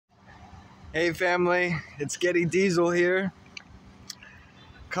Hey family, it's Getty Diesel here.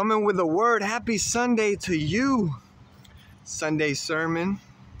 Coming with a word. Happy Sunday to you. Sunday sermon.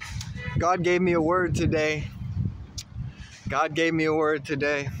 God gave me a word today.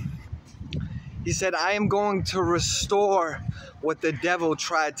 He said, I am going to restore what the devil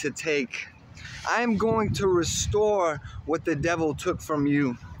tried to take. I am going to restore what the devil took from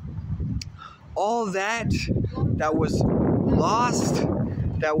you. All that was lost,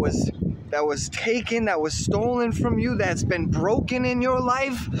 that was taken, that was stolen from you, that's been broken in your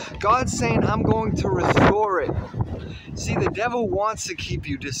life, God's saying, I'm going to restore it. See, the devil wants to keep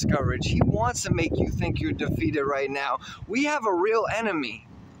you discouraged. He wants to make you think you're defeated right now. We have a real enemy.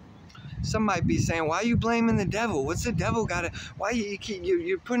 Some might be saying, why are you blaming the devil? What's the devil got to, why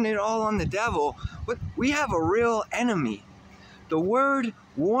you're putting it all on the devil? But we have a real enemy. The word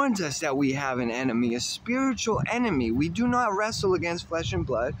warns us that we have an enemy, a spiritual enemy. We do not wrestle against flesh and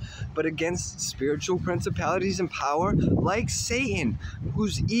blood, but against spiritual principalities and power like Satan,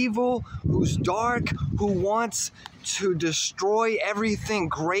 who's evil, who's dark, who wants to destroy everything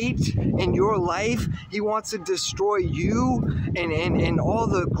great in your life. He wants to destroy you and all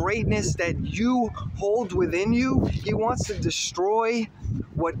the greatness that you hold within you. He wants to destroy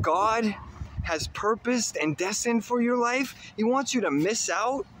what God has purposed and destined for your life. He wants you to miss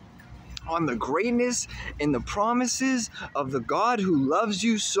out on the greatness and the promises of the God who loves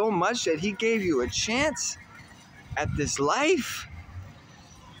you so much that he gave you a chance at this life.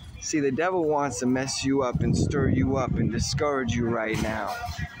 See, the devil wants to mess you up and stir you up and discourage you right now.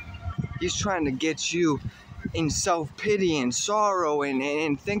 He's trying to get you in self-pity and sorrow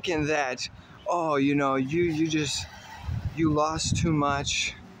and thinking that, oh, you lost too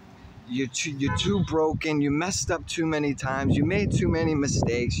much. You're too broken. You messed up too many times. You made too many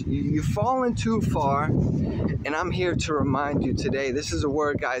mistakes. You've fallen too far. And I'm here to remind you today, this is a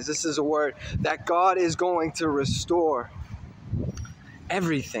word, guys. This is a word that God is going to restore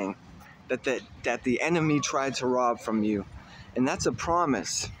everything that the enemy tried to rob from you. And that's a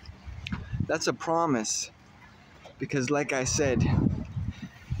promise. That's a promise. Because like I said,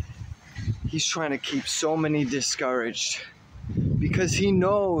 he's trying to keep so many discouraged. Because he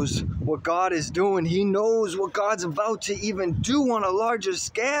knows what God is doing. He knows what God's about to even do on a larger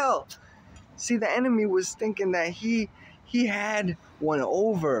scale. See, the enemy was thinking that he had one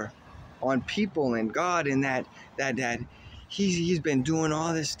over on people and God, and that he's been doing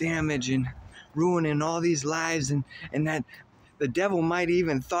all this damage and ruining all these lives, and that the devil might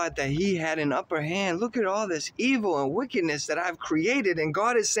even thought that he had an upper hand. Look at all this evil and wickedness that I've created, and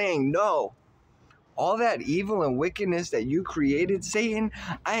God is saying no. All that evil and wickedness that you created, Satan,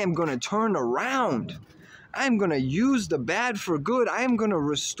 I am going to turn around. I am going to use the bad for good. I am going to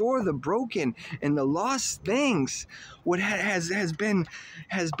restore the broken and the lost things. What has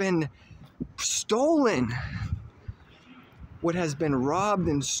been stolen. What has been robbed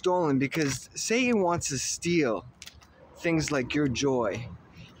and stolen, because Satan wants to steal things like your joy.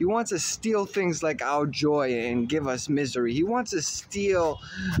 He wants to steal things like our joy and give us misery. He wants to steal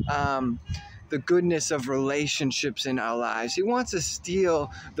the goodness of relationships in our lives. He wants to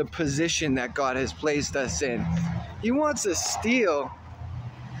steal the position that God has placed us in. He wants to steal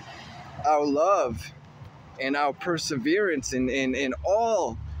our love and our perseverance and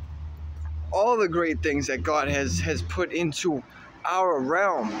all the great things that God has put into our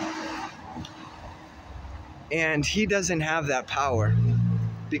realm. And he doesn't have that power,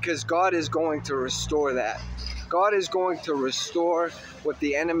 because God is going to restore that. God is going to restore what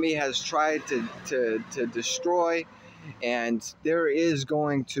the enemy has tried to destroy, and there is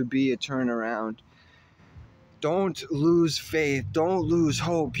going to be a turnaround. Don't lose faith. Don't lose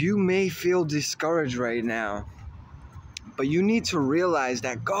hope. You may feel discouraged right now, but you need to realize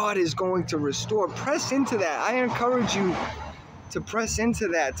that God is going to restore. Press into that. I encourage you to press into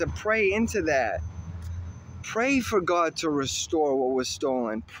that, to pray into that. Pray for God to restore what was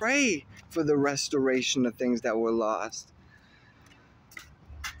stolen. Pray for the restoration of things that were lost.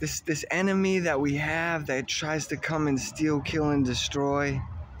 This enemy that we have that tries to come and steal, kill, and destroy.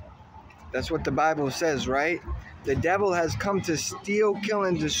 That's what the Bible says, right? The devil has come to steal, kill,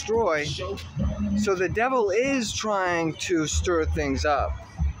 and destroy. So the devil is trying to stir things up.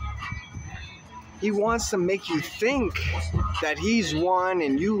 He wants to make you think that he's won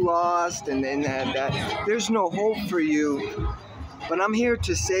and you lost, and that there's no hope for you. But I'm here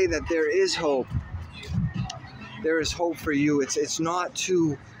to say that there is hope. There is hope for you. It's not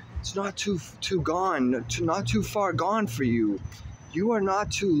too gone, not too far gone for you. You are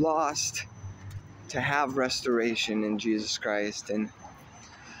not too lost to have restoration in Jesus Christ. And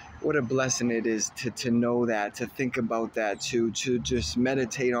What a blessing it is to know that, to think about that, to just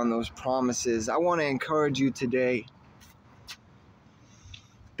meditate on those promises. I want to encourage you today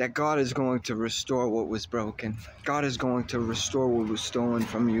that God is going to restore what was broken. God is going to restore what was stolen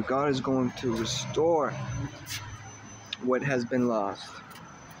from you. God is going to restore what has been lost.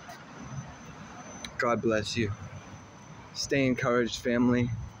 God bless you. Stay encouraged, family.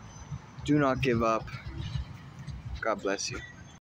 Do not give up. God bless you.